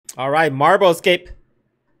All right, Marble Escape.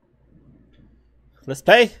 Let's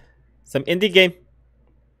play some indie game.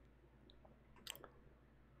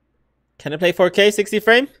 Can I play 4K 60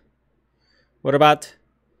 frame? What about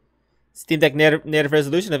Steam Deck native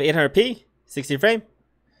resolution of 800p 60 frame?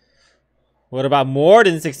 What about more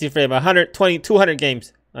than 60 frame? 120, 200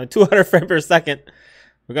 games on 200 frame per second.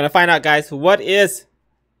 We're gonna find out, guys. What is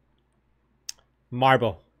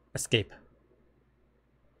Marble Escape?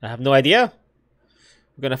 I have no idea.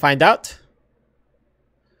 We're gonna find out.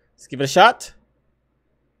 Let's give it a shot.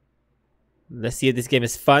 Let's see if this game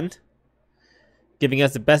is fun, giving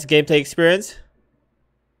us the best gameplay experience,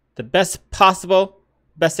 the best possible,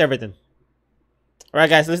 best everything. All right,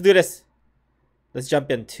 guys, let's do this. Let's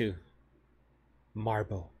jump into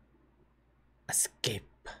Marble Escape.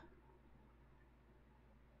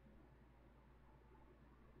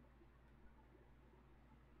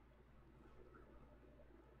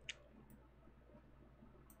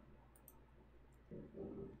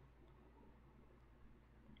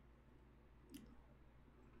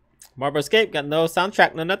 Marble Escape, got no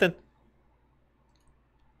soundtrack, no nothing.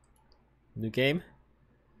 New game.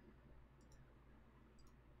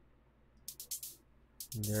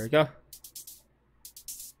 There we go.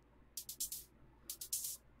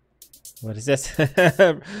 What is this?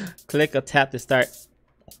 Click or tap to start.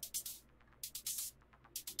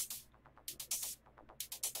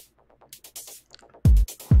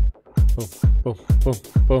 Boom, boom, boom,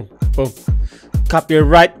 boom, boom.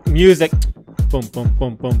 Copyright music. Boom, boom,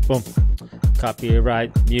 boom, boom, boom.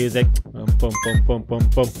 Copyright music. Boom, boom, boom, boom, boom,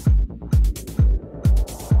 boom.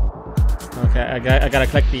 Okay, I gotta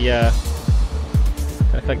click the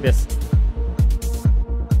gotta click this.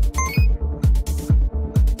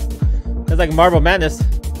 It's like Marble Madness.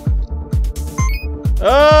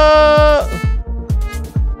 Oh!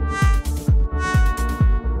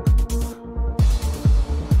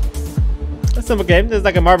 That's a simple game. This is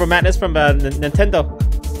like a Marble Madness from Nintendo.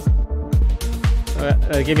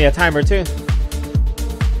 Give me a timer too.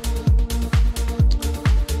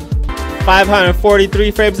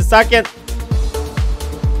 543 frames a second.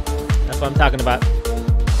 That's what I'm talking about.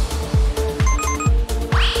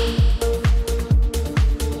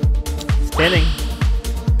 Spinning.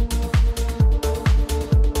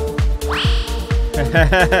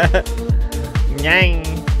 Yang.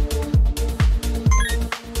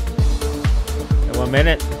 1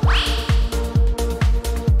 minute.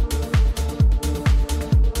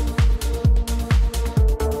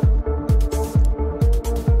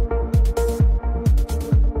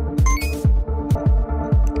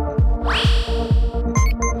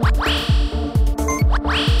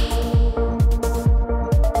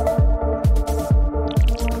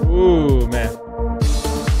 Ooh, man.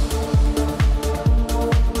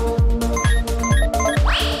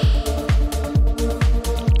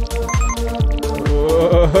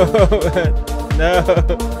 No.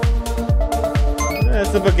 That's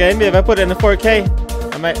a simple game. If I put it in a 4K,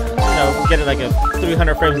 I might, get it like a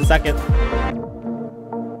 300 frames a second.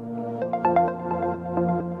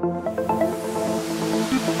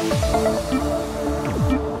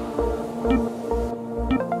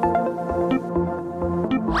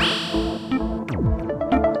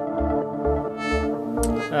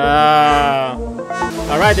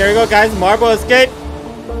 Alright, there you go, guys. Marble Escape.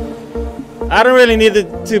 I don't really need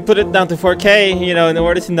to put it down to 4K, in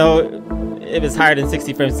order to know if it's higher than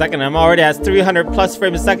 60 frames a second. I'm already at 300 plus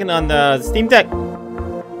frames a second on the Steam Deck.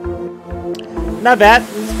 Not bad.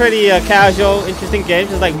 It's pretty casual, interesting game,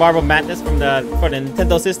 just like Marble Madness for the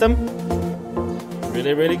Nintendo system.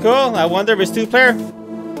 Really, really cool. I wonder if it's 2-player.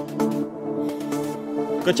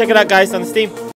 Go check it out, guys, on Steam.